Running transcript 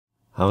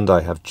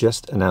Hyundai have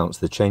just announced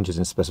the changes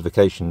in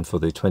specification for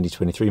the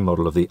 2023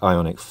 model of the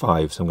IONIQ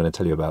 5, so I'm going to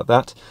tell you about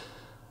that.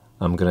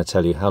 I'm going to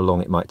tell you how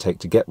long it might take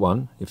to get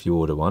one, if you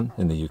order one,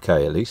 in the UK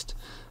at least.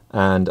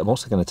 And I'm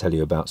also going to tell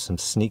you about some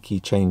sneaky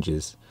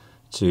changes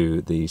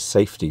to the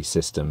safety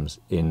systems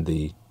in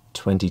the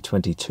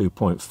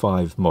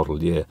 2022.5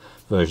 model year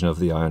version of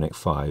the IONIQ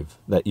 5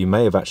 that you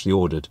may have actually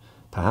ordered,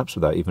 perhaps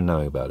without even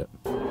knowing about it.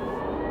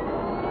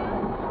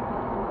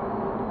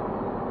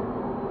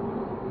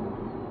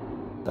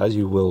 As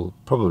you will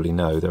probably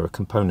know, there are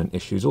component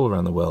issues all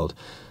around the world.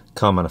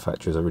 Car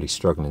manufacturers are really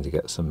struggling to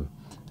get some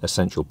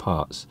essential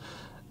parts,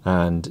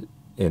 and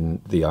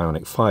in the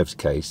IONIQ 5's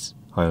case,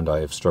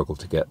 Hyundai have struggled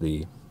to get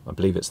I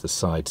believe it's the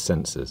side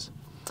sensors.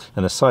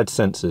 And the side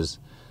sensors,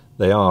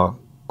 they are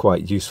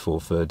quite useful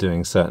for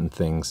doing certain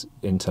things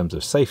in terms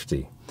of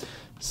safety.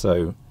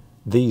 So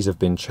these have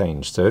been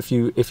changed. So if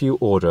you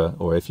order,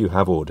 or if you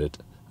have ordered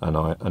an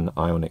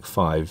IONIQ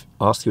 5,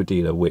 ask your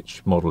dealer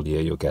which model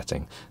year you're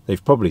getting.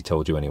 They've probably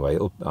told you anyway.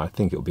 I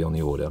think it'll be on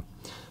the order.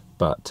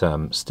 But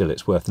still,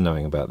 it's worth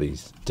knowing about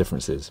these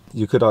differences.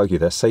 You could argue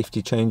they're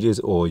safety changes,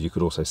 or you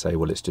could also say,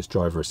 well, it's just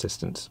driver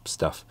assistance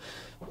stuff.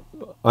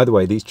 Either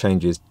way, these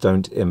changes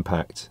don't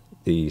impact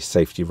the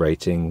safety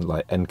rating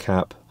like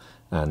NCAP,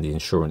 and the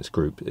insurance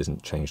group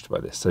isn't changed by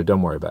this. So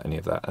don't worry about any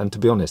of that. And to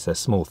be honest, they're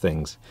small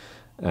things,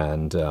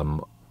 and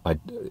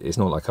it's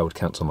not like I would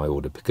cancel my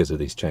order because of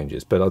these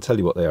changes, but I'll tell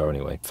you what they are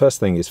anyway. First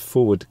thing is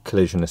forward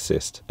collision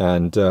assist,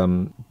 and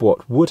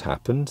what would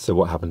happen, so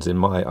what happens in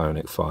my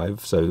IONIQ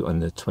 5, so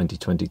in the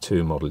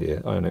 2022 model year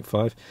IONIQ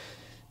 5,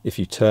 if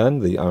you turn,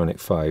 the IONIQ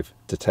 5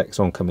 detects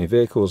oncoming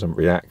vehicles and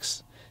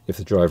reacts if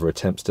the driver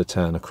attempts to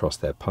turn across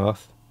their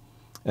path.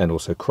 And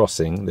also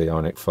crossing, the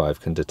IONIQ 5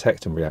 can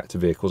detect and react to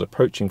vehicles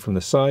approaching from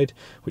the side,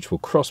 which will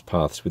cross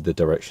paths with the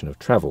direction of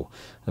travel,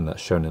 and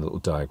that's shown in a little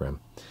diagram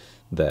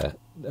there.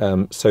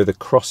 So the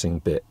crossing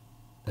bit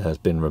has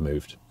been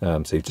removed,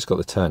 so you've just got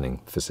the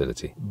turning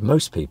facility.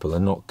 Most people are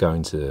not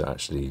going to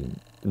actually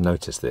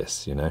notice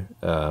this, you know,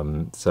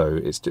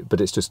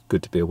 but it's just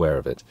good to be aware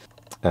of it.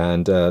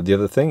 And the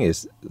other thing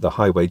is the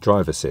highway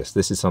drive assist.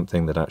 This is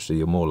something that actually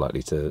you're more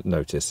likely to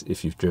notice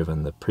if you've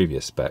driven the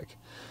previous spec.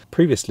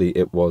 Previously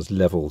it was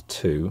level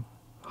 2,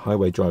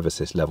 highway drive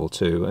assist level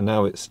 2, and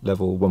now it's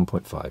level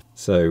 1.5.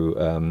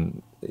 So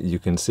you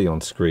can see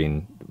on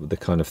screen the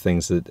kind of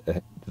things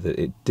that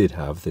it did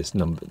have, this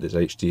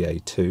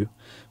HDA 2.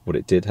 What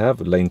it did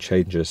have: lane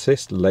change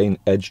assist, lane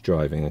edge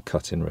driving, and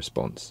cut-in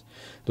response.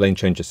 Lane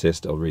change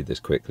assist, I'll read this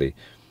quickly.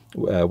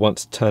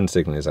 Once turn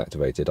signal is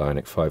activated,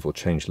 IONIQ 5 will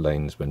change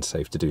lanes when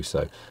safe to do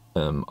so.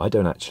 I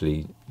don't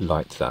actually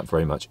like that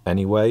very much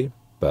anyway,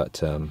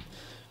 but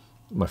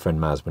my friend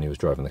Maz, when he was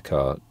driving the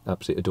car,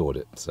 absolutely adored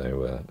it.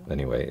 So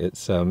anyway,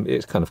 it's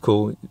kind of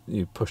cool.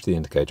 You push the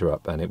indicator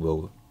up and it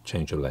will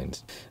change your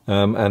lanes.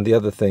 And the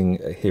other thing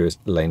here is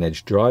lane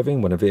edge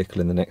driving. When a vehicle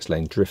in the next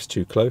lane drifts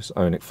too close,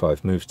 IONIQ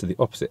 5 moves to the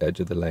opposite edge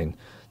of the lane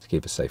to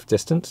keep a safe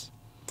distance.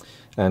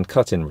 And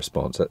cut-in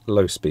response: at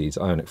low speeds,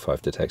 IONIQ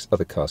 5 detects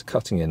other cars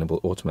cutting in and will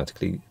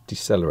automatically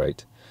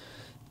decelerate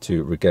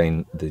to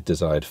regain the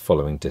desired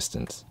following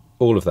distance.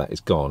 All of that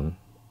is gone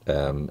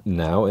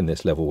now in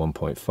this level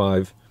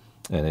 1.5,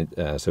 and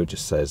so it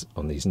just says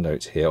on these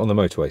notes here: on the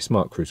motorway,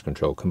 smart cruise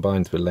control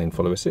combines with lane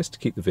follow assist to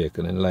keep the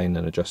vehicle in lane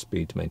and adjust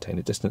speed to maintain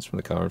a distance from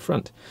the car in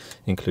front.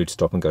 Includes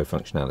stop and go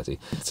functionality.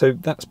 So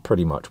that's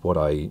pretty much what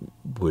I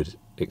would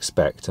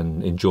expect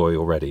and enjoy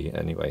already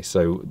anyway.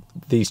 So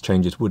these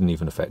changes wouldn't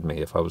even affect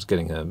me. If I was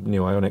getting a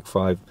new IONIQ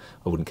 5,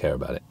 I wouldn't care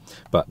about it.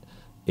 But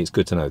it's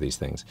good to know these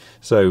things.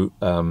 So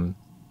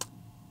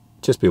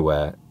just be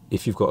aware,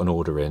 if you've got an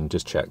order in,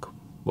 just check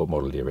what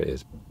model year it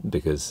is,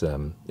 because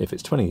if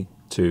it's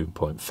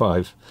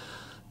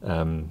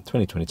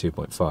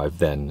 2022.5,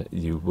 then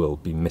you will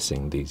be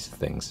missing these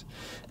things.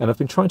 And I've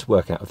been trying to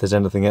work out if there's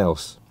anything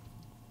else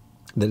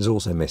that is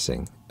also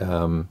missing.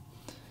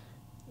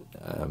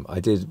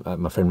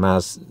 My friend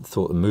Maz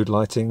thought the mood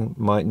lighting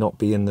might not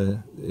be in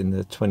the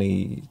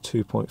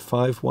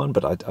 22.5 one,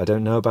 but I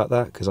don't know about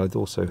that, because I'd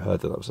also heard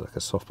that was like a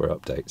software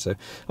update. So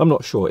I'm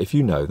not sure. If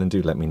you know, then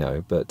do let me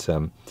know. But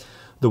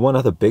the one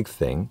other big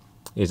thing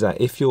is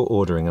that if you're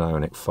ordering an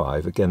IONIQ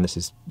 5, again, this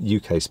is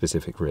UK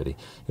specific really,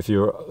 if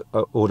you're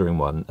ordering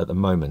one at the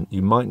moment,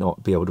 you might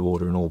not be able to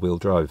order an all-wheel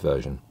drive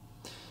version,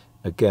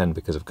 again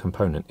because of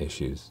component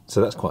issues. So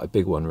that's quite a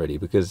big one really,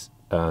 because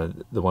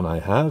the one I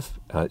have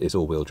is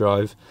all-wheel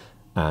drive,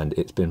 and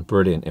it's been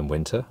brilliant in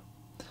winter.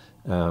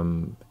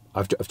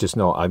 I've just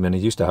not, I mean, I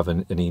used to have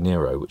an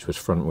e-Nero, which was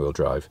front-wheel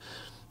drive.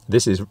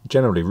 This is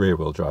generally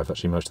rear-wheel drive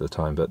actually most of the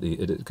time, but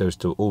it goes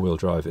to all-wheel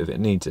drive if it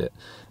needs it,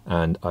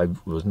 and I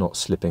was not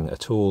slipping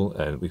at all,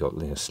 and we got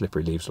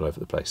slippery leaves all over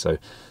the place. So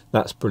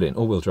that's brilliant.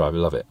 All-wheel drive, I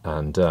love it,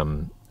 and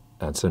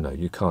so no,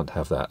 you can't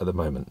have that at the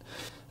moment.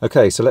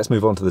 Okay, so let's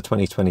move on to the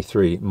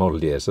 2023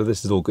 model year. So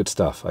this is all good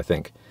stuff, I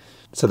think.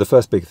 So the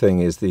first big thing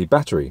is the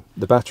battery.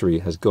 The battery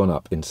has gone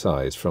up in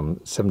size from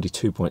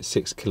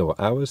 72.6 kilowatt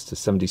hours to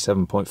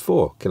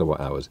 77.4 kilowatt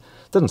hours.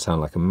 Doesn't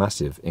sound like a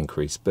massive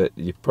increase, but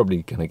you're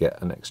probably going to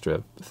get an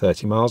extra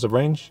 30 miles of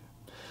range.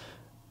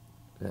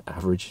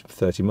 average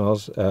 30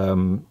 miles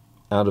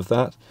out of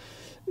that.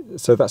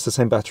 So that's the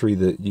same battery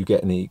that you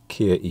get in the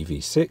Kia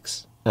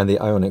EV6, and the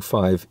IONIQ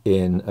 5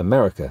 in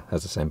America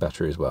has the same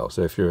battery as well.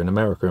 So if you're in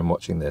America and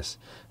watching this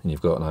and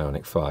you've got an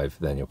IONIQ 5,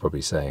 then you're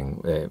probably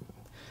saying,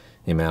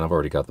 hey man, I've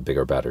already got the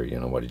bigger battery, you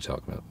know, what are you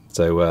talking about?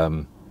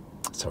 So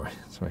sorry,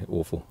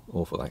 awful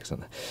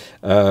accent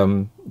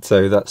there. So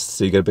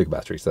you get a big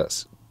battery, so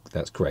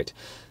that's great.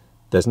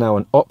 There's now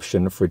an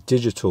option for a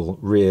digital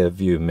rear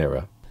view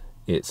mirror.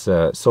 It's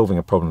solving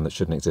a problem that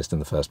shouldn't exist in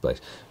the first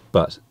place.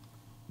 But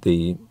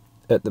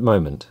at the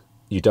moment,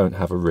 you don't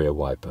have a rear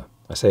wiper.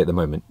 I say at the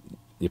moment,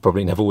 you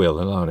probably never will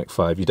in an IONIQ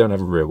 5. You don't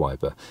have a rear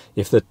wiper.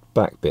 If the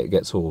back bit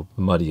gets all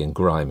muddy and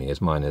grimy, as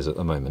mine is at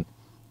the moment,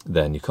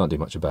 then you can't do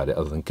much about it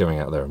other than going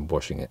out there and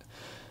washing it.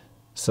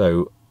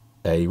 So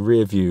a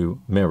rear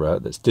view mirror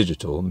that's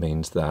digital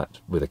means that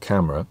with a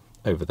camera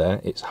over there,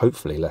 it's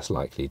hopefully less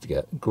likely to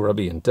get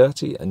grubby and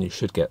dirty, and you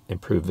should get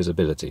improved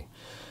visibility,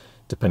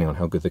 depending on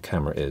how good the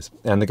camera is.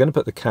 And they're going to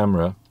put the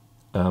camera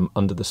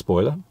under the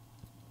spoiler.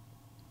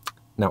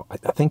 Now,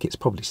 I think it's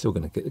probably still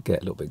going to get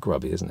a little bit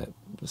grubby, isn't it?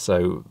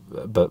 So,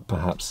 but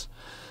perhaps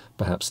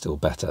still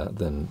better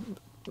than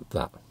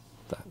that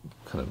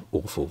kind of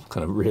awful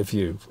kind of rear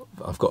view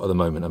I've got at the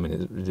moment. I mean,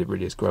 it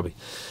really is grubby.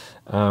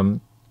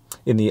 In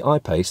the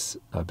I-Pace,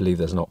 I believe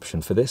there's an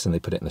option for this, and they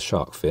put it in the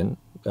shark fin.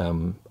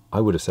 I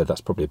would have said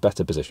that's probably a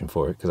better position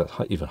for it, because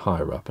that's even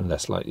higher up and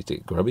less likely to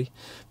get grubby.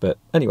 But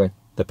anyway,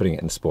 they're putting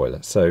it in the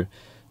spoiler. So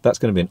that's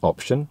going to be an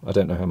option. I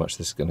don't know how much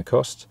this is going to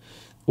cost.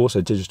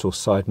 Also digital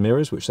side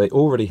mirrors, which they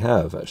already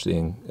have actually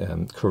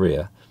in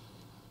Korea.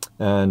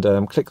 And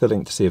click the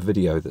link to see a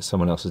video that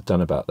someone else has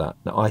done about that.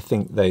 Now, I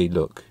think they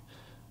look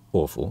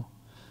awful,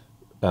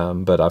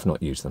 but I've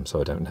not used them,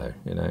 so I don't know.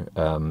 You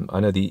know, I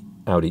know the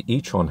Audi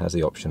e-tron has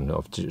the option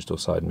of digital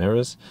side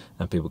mirrors,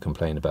 and people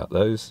complain about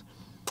those.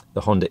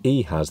 The Honda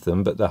E has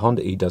them, but the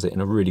Honda E does it in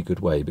a really good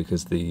way,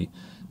 because the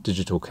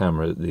digital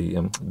camera,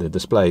 the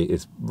display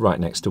is right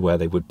next to where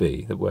they would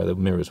be, where the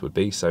mirrors would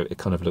be, so it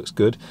kind of looks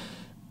good.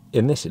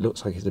 In this, it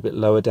looks like it's a bit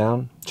lower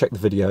down. Check the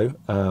video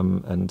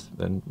and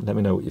let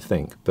me know what you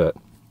think. But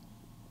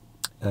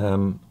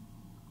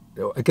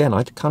again,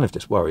 I kind of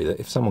just worry that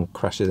if someone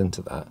crashes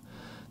into that,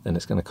 then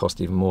it's going to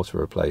cost even more to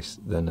replace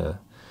than a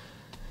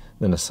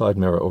side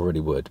mirror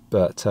already would.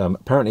 But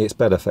apparently it's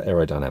better for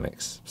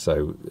aerodynamics,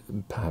 so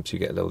perhaps you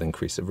get a little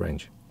increase of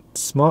range.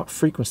 Smart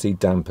frequency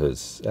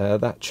dampers,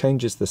 that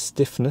changes the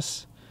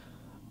stiffness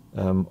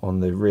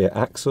on the rear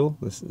axle,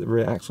 the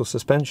rear axle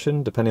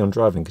suspension, depending on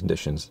driving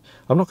conditions.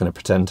 I'm not going to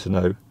pretend to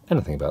know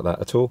anything about that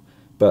at all,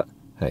 but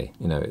hey,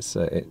 you know, it's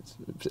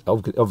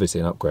obviously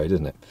an upgrade,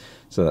 isn't it?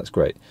 So that's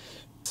great.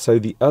 So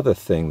the other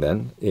thing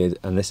then is,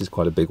 and this is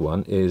quite a big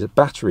one, is a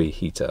battery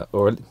heater,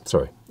 or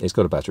sorry, it's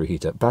got a battery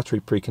heater,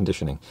 battery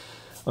preconditioning.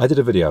 I did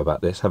a video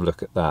about this, have a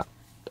look at that.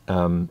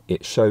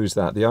 It shows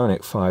that the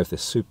IONIQ 5,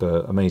 this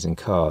super amazing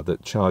car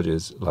that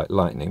charges like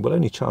lightning, will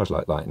only charge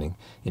like lightning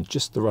in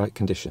just the right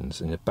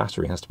conditions, and your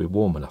battery has to be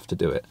warm enough to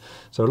do it.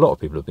 So a lot of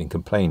people have been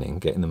complaining,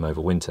 getting them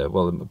over winter,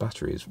 well, the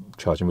battery is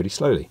charging really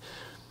slowly.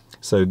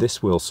 So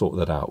this will sort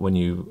that out. When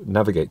you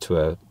navigate to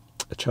a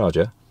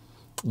charger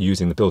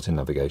using the built-in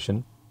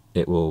navigation,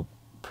 it will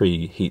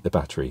preheat the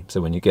battery. So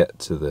when you get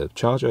to the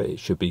charger, it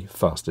should be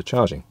faster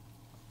charging.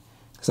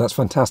 So that's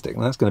fantastic,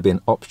 and that's going to be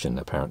an option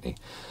apparently.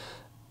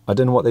 I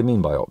don't know what they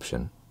mean by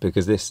option,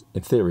 because this,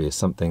 in theory, is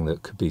something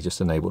that could be just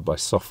enabled by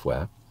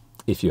software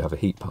if you have a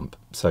heat pump.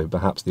 So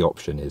perhaps the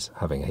option is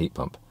having a heat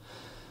pump.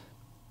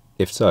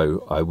 If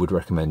so, I would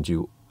recommend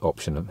you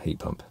option a heat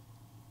pump,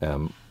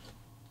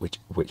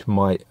 which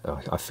might,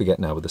 I forget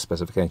now with the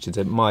specifications,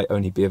 it might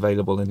only be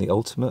available in the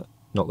Ultimate,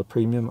 not the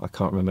Premium. I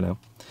can't remember now,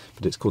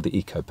 but it's called the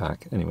Eco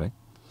Pack anyway.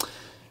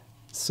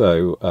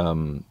 So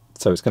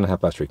so it's going to have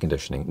battery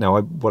conditioning.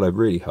 Now, what I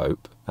really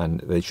hope,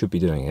 and they should be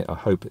doing it, I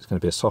hope it's going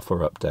to be a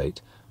software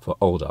update for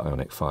older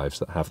IONIQ 5s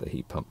that have the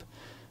heat pump.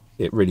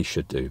 It really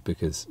should do,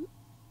 because,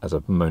 as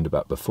I've moaned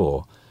about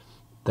before,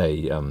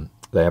 they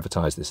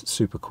advertise this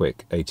super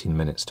quick 18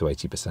 minutes to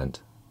 80%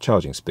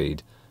 charging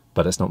speed,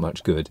 but it's not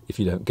much good if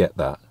you don't get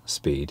that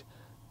speed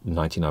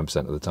 99%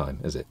 of the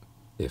time, is it?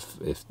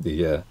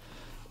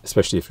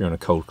 Especially if you're in a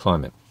cold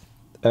climate.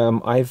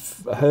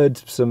 I've heard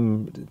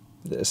some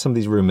of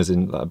these rumours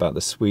about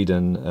the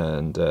Sweden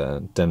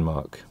and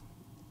Denmark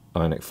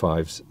IONIQ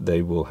 5s.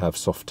 They will have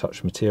soft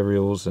touch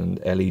materials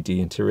and LED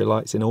interior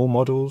lights in all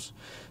models,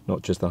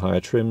 not just the higher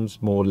trims,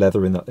 more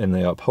leather in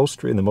the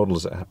upholstery, in the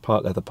models that have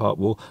part leather, part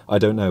wool. I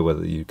don't know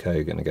whether the UK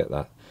are going to get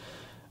that.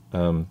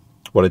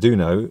 What I do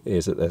know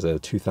is that there's a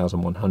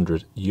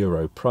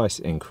 €2,100 price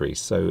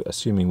increase, so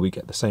assuming we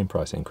get the same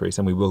price increase,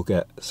 and we will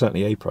get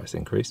certainly a price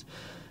increase,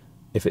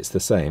 if it's the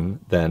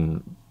same,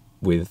 then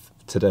with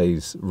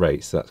today's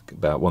rates, that's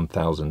about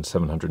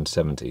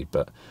 1,770,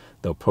 but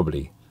they'll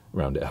probably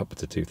round it up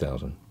to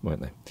 2,000,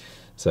 won't they?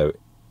 So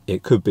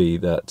it could be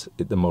that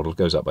the model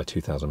goes up by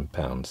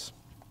 £2,000,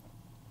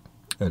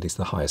 at least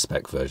the higher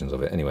spec versions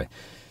of it. Anyway,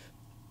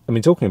 I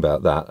mean, talking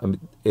about that,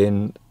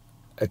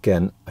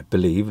 again, I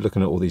believe,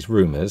 looking at all these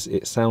rumours,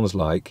 it sounds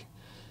like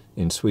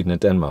in Sweden and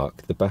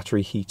Denmark, the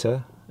battery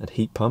heater and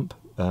heat pump,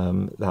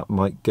 that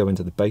might go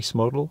into the base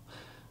model,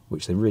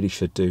 which they really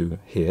should do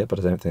here, but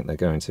I don't think they're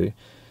going to.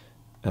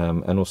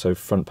 And also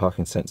front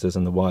parking sensors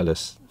and the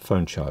wireless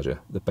phone charger,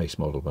 the base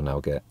model will now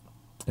get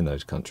in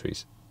those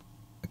countries.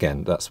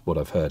 Again, that's what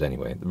I've heard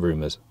anyway. The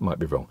rumours might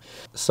be wrong.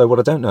 So what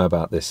I don't know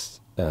about this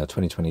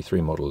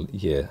 2023 model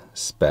year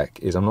spec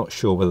is I'm not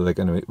sure whether they're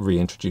going to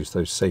reintroduce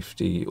those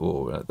safety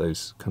or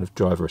those kind of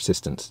driver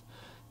assistance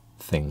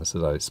things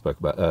that I spoke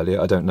about earlier.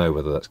 I don't know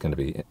whether that's going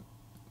to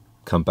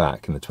come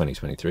back in the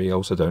 2023. I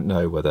also don't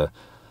know whether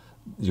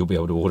you'll be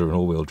able to order an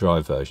all-wheel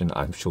drive version.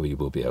 I'm sure you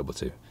will be able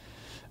to.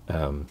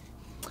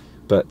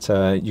 But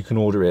you can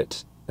order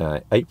it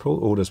April.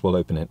 Orders will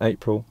open in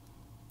April.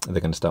 They're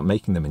going to start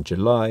making them in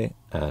July,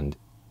 and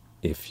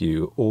if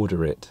you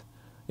order it,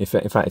 in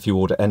fact, if you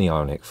order any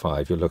IONIQ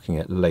 5, you're looking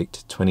at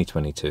late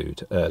 2022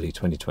 to early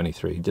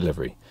 2023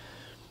 delivery,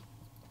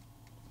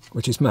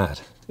 which is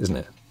mad, isn't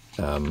it?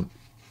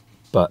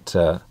 But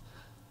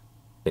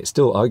it's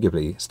still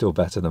arguably still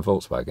better than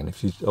Volkswagen.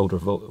 If you order a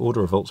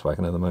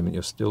Volkswagen at the moment,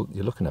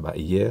 you're looking at about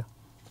a year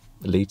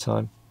lead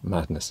time.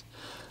 Madness.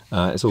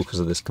 It's all because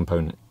of this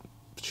component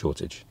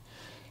shortage.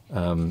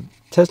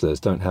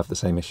 Teslas don't have the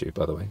same issue,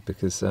 by the way,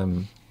 because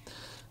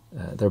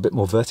they're a bit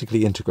more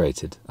vertically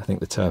integrated, I think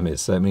the term is.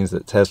 So it means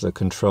that Tesla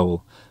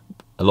control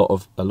a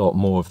lot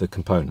more of the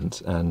components,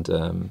 and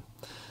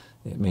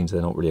it means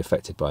they're not really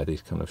affected by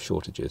these kind of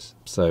shortages.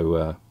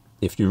 So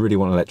if you really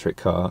want an electric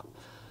car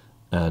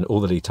and all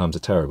the lead times are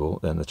terrible,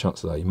 then the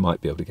chances are you might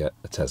be able to get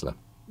a Tesla,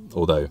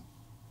 although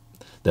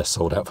they're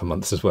sold out for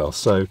months as well.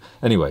 So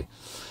anyway,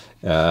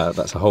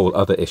 that's a whole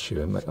other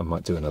issue, and I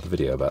might do another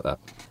video about that.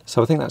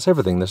 So I think that's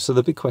everything. So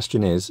the big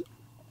question is,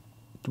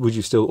 would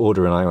you still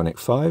order an IONIQ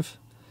 5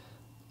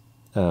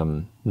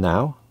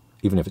 now,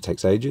 even if it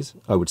takes ages?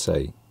 I would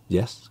say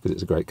yes, because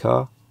it's a great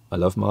car. I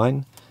love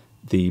mine.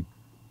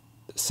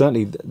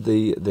 Certainly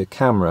the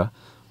camera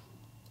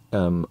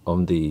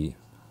on the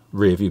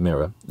rear view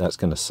mirror, that's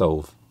going to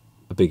solve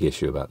a big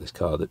issue about this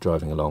car, that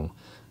driving along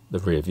the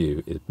rear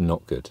view is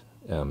not good.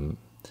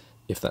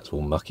 If that's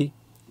all mucky,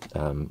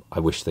 I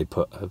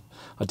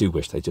do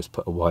wish they just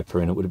put a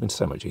wiper in. It would have been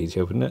so much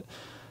easier, wouldn't it?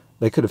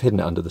 They could have hidden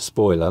it under the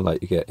spoiler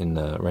like you get in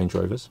Range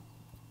Rovers.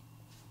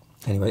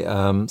 Anyway,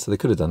 so they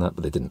could have done that,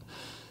 but they didn't.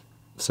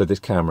 So this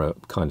camera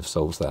kind of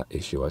solves that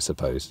issue, I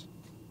suppose.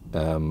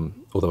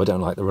 Although I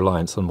don't like the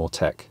reliance on more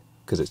tech,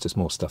 because it's just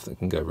more stuff that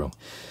can go wrong.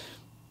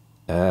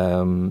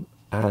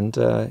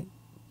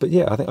 But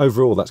yeah, I think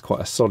overall that's quite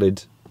a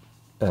solid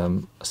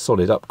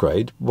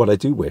upgrade. What I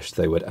do wish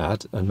they would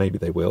add, and maybe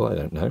they will, I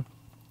don't know,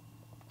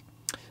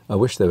 I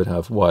wish they would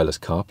have wireless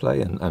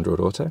CarPlay and Android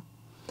Auto.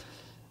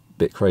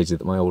 Bit crazy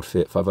that my old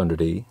Fiat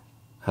 500e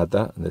had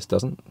that and this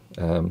doesn't.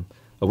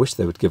 I wish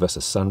they would give us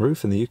a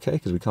sunroof in the UK,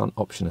 because we can't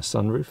option a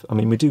sunroof. I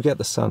mean, we do get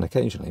the sun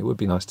occasionally. It would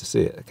be nice to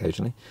see it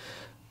occasionally.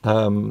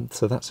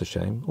 So that's a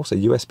shame. Also,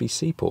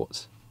 USB-C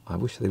ports. I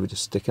wish they would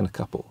just stick in a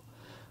couple.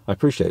 I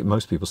appreciate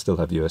most people still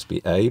have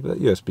USB-A, but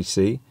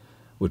USB-C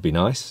would be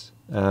nice.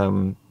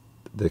 The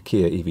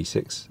Kia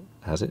EV6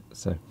 has it,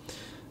 so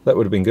that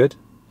would have been good.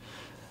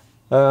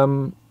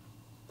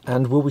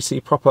 And will we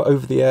see proper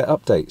over-the-air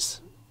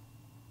updates?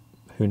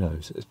 Who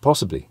knows? It's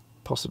possibly.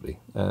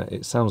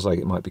 It sounds like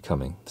it might be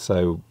coming,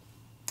 so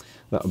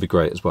that would be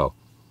great as well.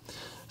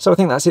 So I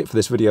think that's it for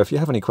this video. If you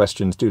have any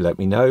questions, do let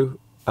me know.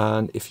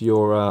 And if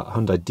you're a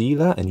Hyundai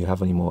dealer and you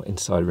have any more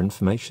insider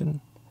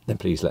information, then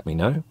please let me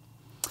know.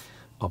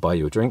 I'll buy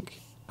you a drink.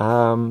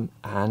 And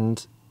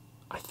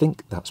I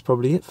think that's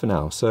probably it for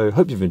now. So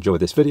hope you've enjoyed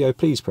this video.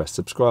 Please press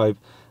subscribe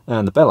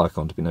and the bell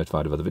icon to be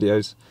notified of other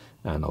videos.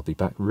 And I'll be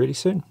back really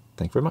soon.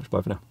 Thank you very much.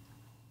 Bye for now.